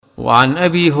وعن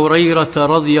أبي هريرة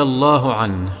رضي الله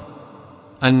عنه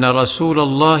أن رسول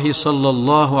الله صلى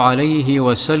الله عليه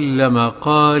وسلم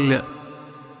قال: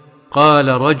 قال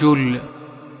رجل: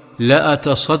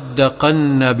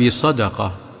 لأتصدقن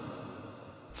بصدقة،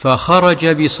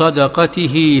 فخرج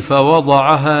بصدقته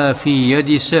فوضعها في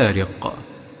يد سارق،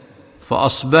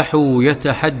 فأصبحوا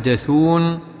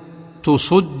يتحدثون: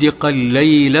 تصدق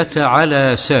الليلة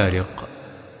على سارق.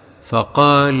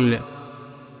 فقال: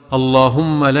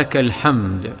 اللهم لك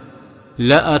الحمد،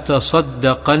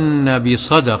 لأتصدقن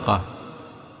بصدقة.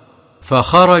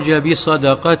 فخرج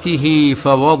بصدقته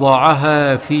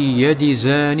فوضعها في يد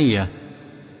زانية،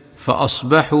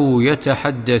 فأصبحوا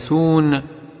يتحدثون: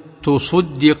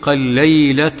 تصدق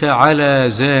الليلة على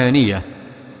زانية.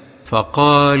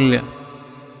 فقال: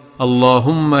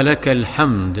 اللهم لك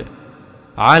الحمد،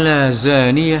 على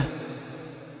زانية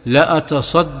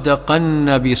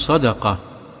لأتصدقن بصدقة.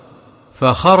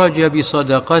 فخرج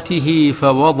بصدقته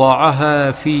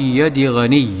فوضعها في يد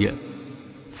غني،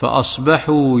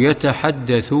 فأصبحوا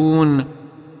يتحدثون: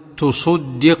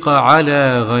 تصدق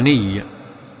على غني.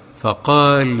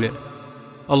 فقال: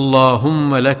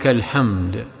 اللهم لك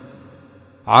الحمد،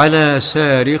 على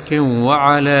سارق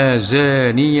وعلى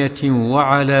زانية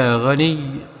وعلى غني.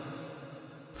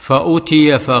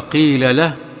 فأتي فقيل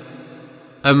له: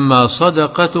 أما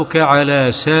صدقتك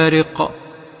على سارق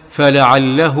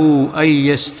فلعله أن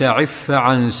يستعف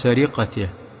عن سرقته،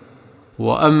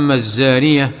 وأما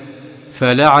الزانية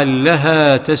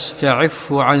فلعلها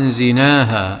تستعف عن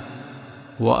زناها،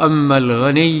 وأما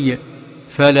الغني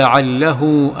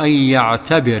فلعله أن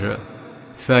يعتبر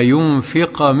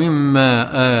فينفق مما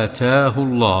آتاه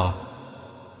الله.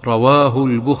 رواه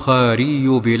البخاري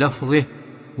بلفظه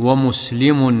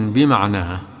ومسلم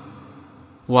بمعناه.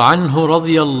 وعنه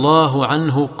رضي الله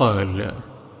عنه قال: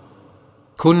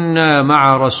 كنا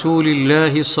مع رسول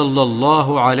الله صلى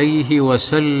الله عليه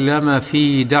وسلم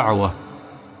في دعوة،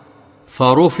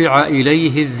 فرفع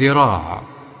إليه الذراع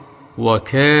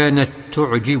وكانت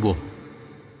تعجبه،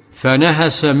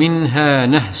 فنهس منها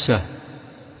نهسة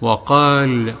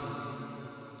وقال: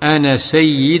 أنا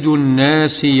سيد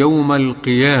الناس يوم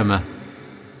القيامة،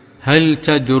 هل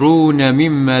تدرون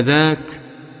مما ذاك؟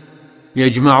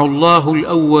 يجمع الله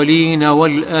الأولين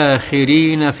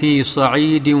والآخرين في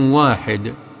صعيد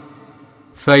واحد،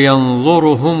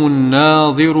 فينظرهم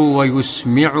الناظر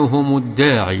ويسمعهم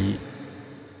الداعي،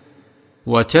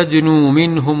 وتدنو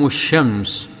منهم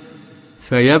الشمس،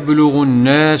 فيبلغ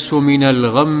الناس من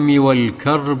الغم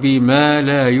والكرب ما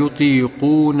لا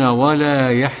يطيقون ولا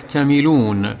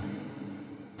يحتملون،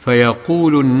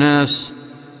 فيقول الناس: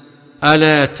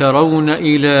 ألا ترون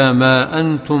إلى ما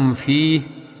أنتم فيه،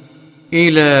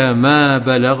 إلى ما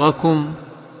بلغكم؟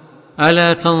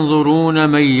 ألا تنظرون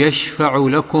من يشفع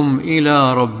لكم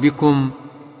إلى ربكم؟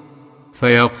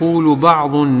 فيقول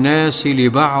بعض الناس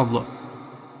لبعض: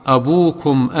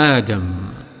 أبوكم آدم.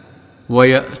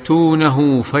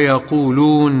 ويأتونه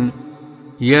فيقولون: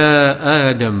 يا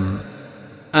آدم،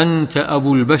 أنت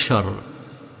أبو البشر،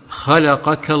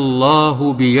 خلقك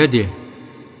الله بيده،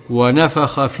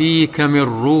 ونفخ فيك من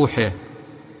روحه،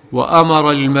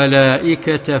 وأمر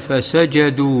الملائكة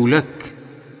فسجدوا لك،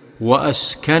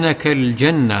 وأسكنك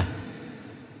الجنة.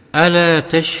 ألا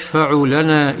تشفع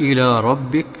لنا إلى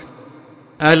ربك؟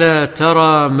 ألا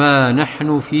ترى ما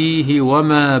نحن فيه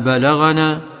وما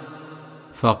بلغنا؟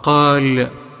 فقال: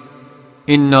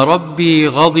 إن ربي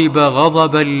غضب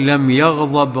غضبا لم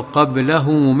يغضب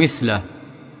قبله مثله،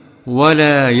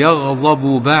 ولا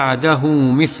يغضب بعده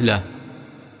مثله،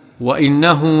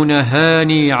 وإنه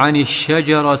نهاني عن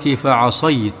الشجرة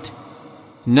فعصيت،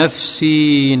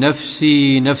 نفسي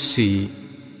نفسي نفسي،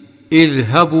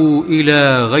 اذهبوا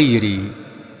إلى غيري،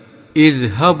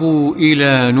 اذهبوا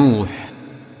إلى نوح.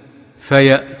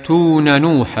 فيأتون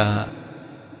نوحا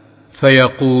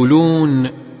فيقولون: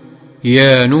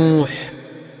 يا نوح،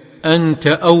 أنت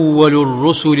أول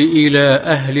الرسل إلى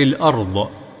أهل الأرض،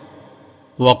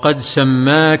 وقد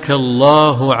سماك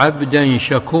الله عبدا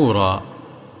شكورا،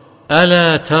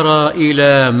 ألا ترى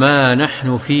إلى ما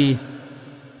نحن فيه؟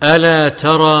 ألا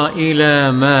ترى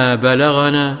إلى ما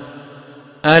بلغنا؟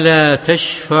 ألا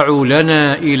تشفع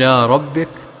لنا إلى ربك؟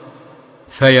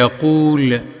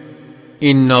 فيقول: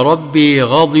 إن ربي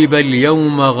غضب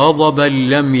اليوم غضبا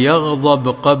لم يغضب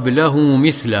قبله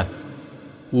مثله،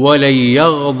 ولن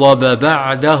يغضب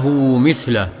بعده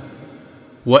مثله،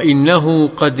 وإنه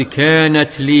قد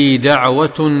كانت لي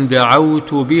دعوة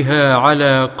دعوت بها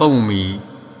على قومي،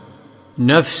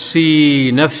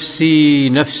 نفسي نفسي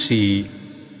نفسي،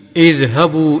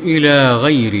 اذهبوا إلى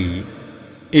غيري،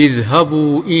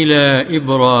 اذهبوا إلى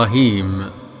إبراهيم.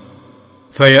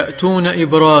 فيأتون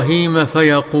إبراهيم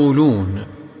فيقولون: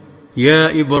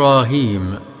 يا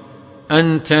إبراهيم،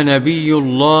 أنت نبي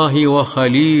الله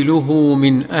وخليله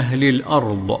من أهل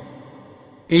الأرض،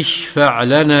 اشفع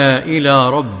لنا إلى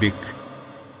ربك،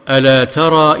 ألا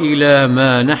ترى إلى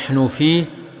ما نحن فيه؟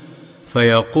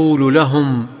 فيقول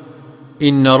لهم: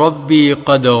 إن ربي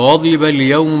قد غضب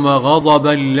اليوم غضبا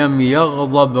لم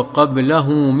يغضب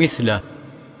قبله مثله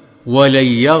ولن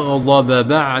يغضب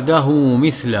بعده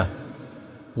مثله،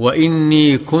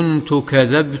 وإني كنت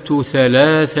كذبت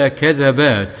 3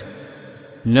 كذبات،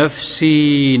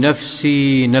 نفسي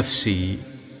نفسي نفسي،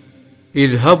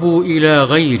 اذهبوا إلى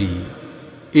غيري،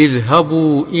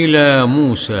 اذهبوا إلى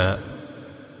موسى.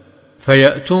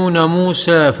 فيأتون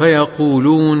موسى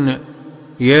فيقولون: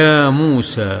 يا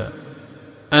موسى،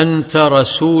 أنت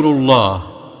رسول الله،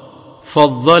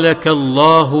 فضلك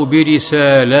الله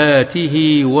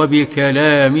برسالاته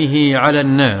وبكلامه على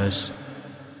الناس،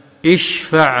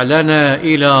 اشفع لنا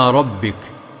إلى ربك،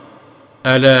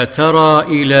 ألا ترى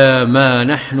إلى ما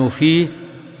نحن فيه؟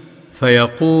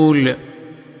 فيقول: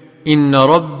 إن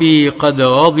ربي قد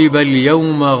غضب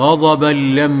اليوم غضبا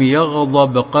لم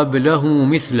يغضب قبله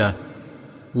مثله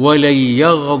ولن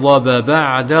يغضب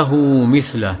بعده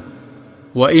مثله،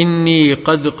 وإني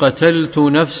قد قتلت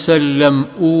نفسا لم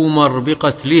أومر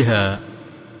بقتلها،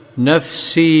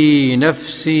 نفسي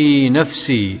نفسي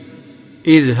نفسي،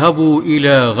 اذهبوا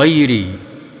إلى غيري،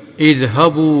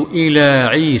 اذهبوا إلى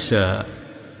عيسى.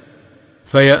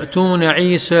 فيأتون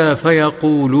عيسى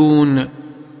فيقولون: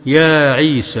 يا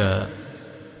عيسى،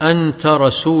 أنت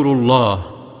رسول الله،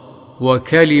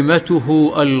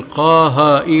 وكلمته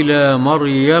ألقاها إلى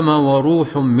مريم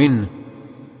وروح منه،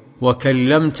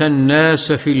 وكلمت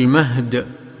الناس في المهد،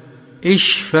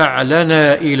 اشفع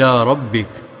لنا إلى ربك،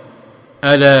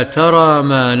 ألا ترى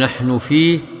ما نحن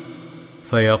فيه؟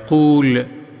 فيقول: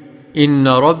 إن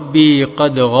ربي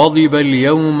قد غضب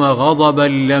اليوم غضبا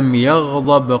لم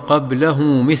يغضب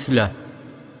قبله مثله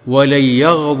ولن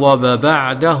يغضب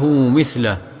بعده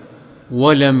مثله،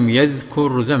 ولم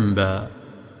يذكر ذنبا،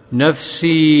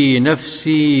 نفسي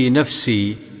نفسي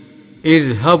نفسي،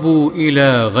 اذهبوا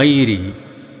إلى غيري،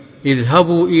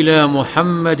 اذهبوا إلى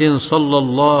محمد صلى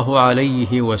الله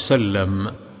عليه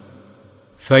وسلم.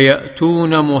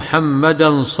 فيأتون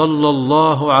محمدا صلى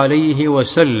الله عليه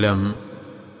وسلم،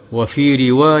 وفي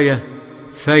رواية: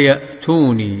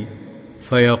 فيأتوني،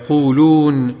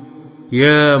 فيقولون: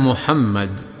 يا محمد،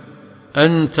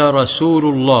 أنت رسول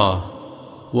الله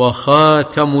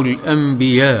وخاتم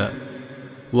الأنبياء،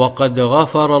 وقد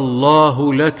غفر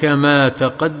الله لك ما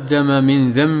تقدم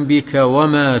من ذنبك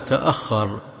وما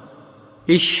تأخر،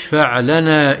 اشفع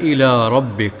لنا إلى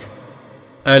ربك،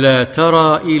 ألا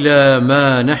ترى إلى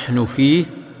ما نحن فيه؟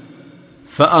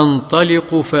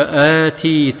 فأنطلق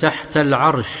فآتي تحت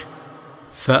العرش،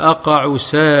 فأقع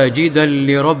ساجدا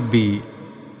لربي،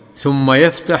 ثم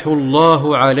يفتح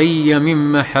الله علي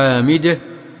من محامده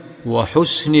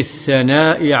وحسن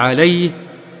الثناء عليه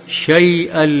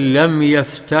شيئا لم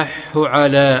يفتحه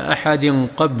على أحد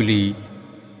قبلي،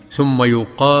 ثم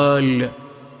يقال: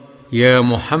 يا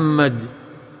محمد،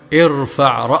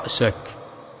 ارفع رأسك،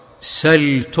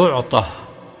 سل تعطه،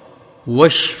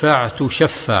 واشفع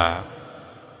تشفع.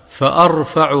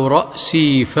 فأرفع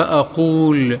رأسي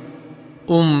فأقول: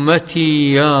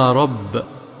 أمتي يا رب،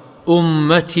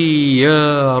 أمتي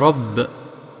يا رب.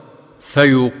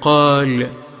 فيقال: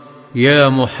 يا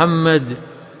محمد،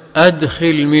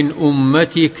 أدخل من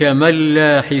أمتك من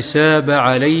لا حساب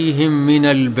عليهم من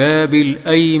الباب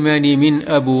الأيمن من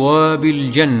أبواب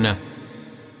الجنة،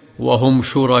 وهم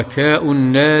شركاء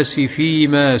الناس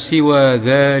فيما سوى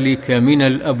ذلك من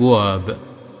الأبواب.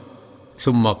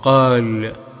 ثم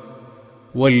قال: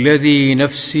 والذي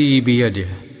نفسي بيده،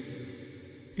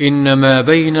 إن ما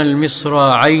بين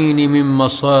المصراعين من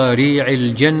مصاريع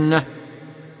الجنة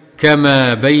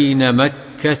كما بين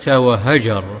مكة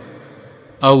وهجر،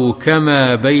 أو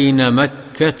كما بين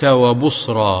مكة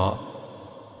وبصرى،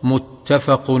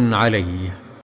 متفق عليه.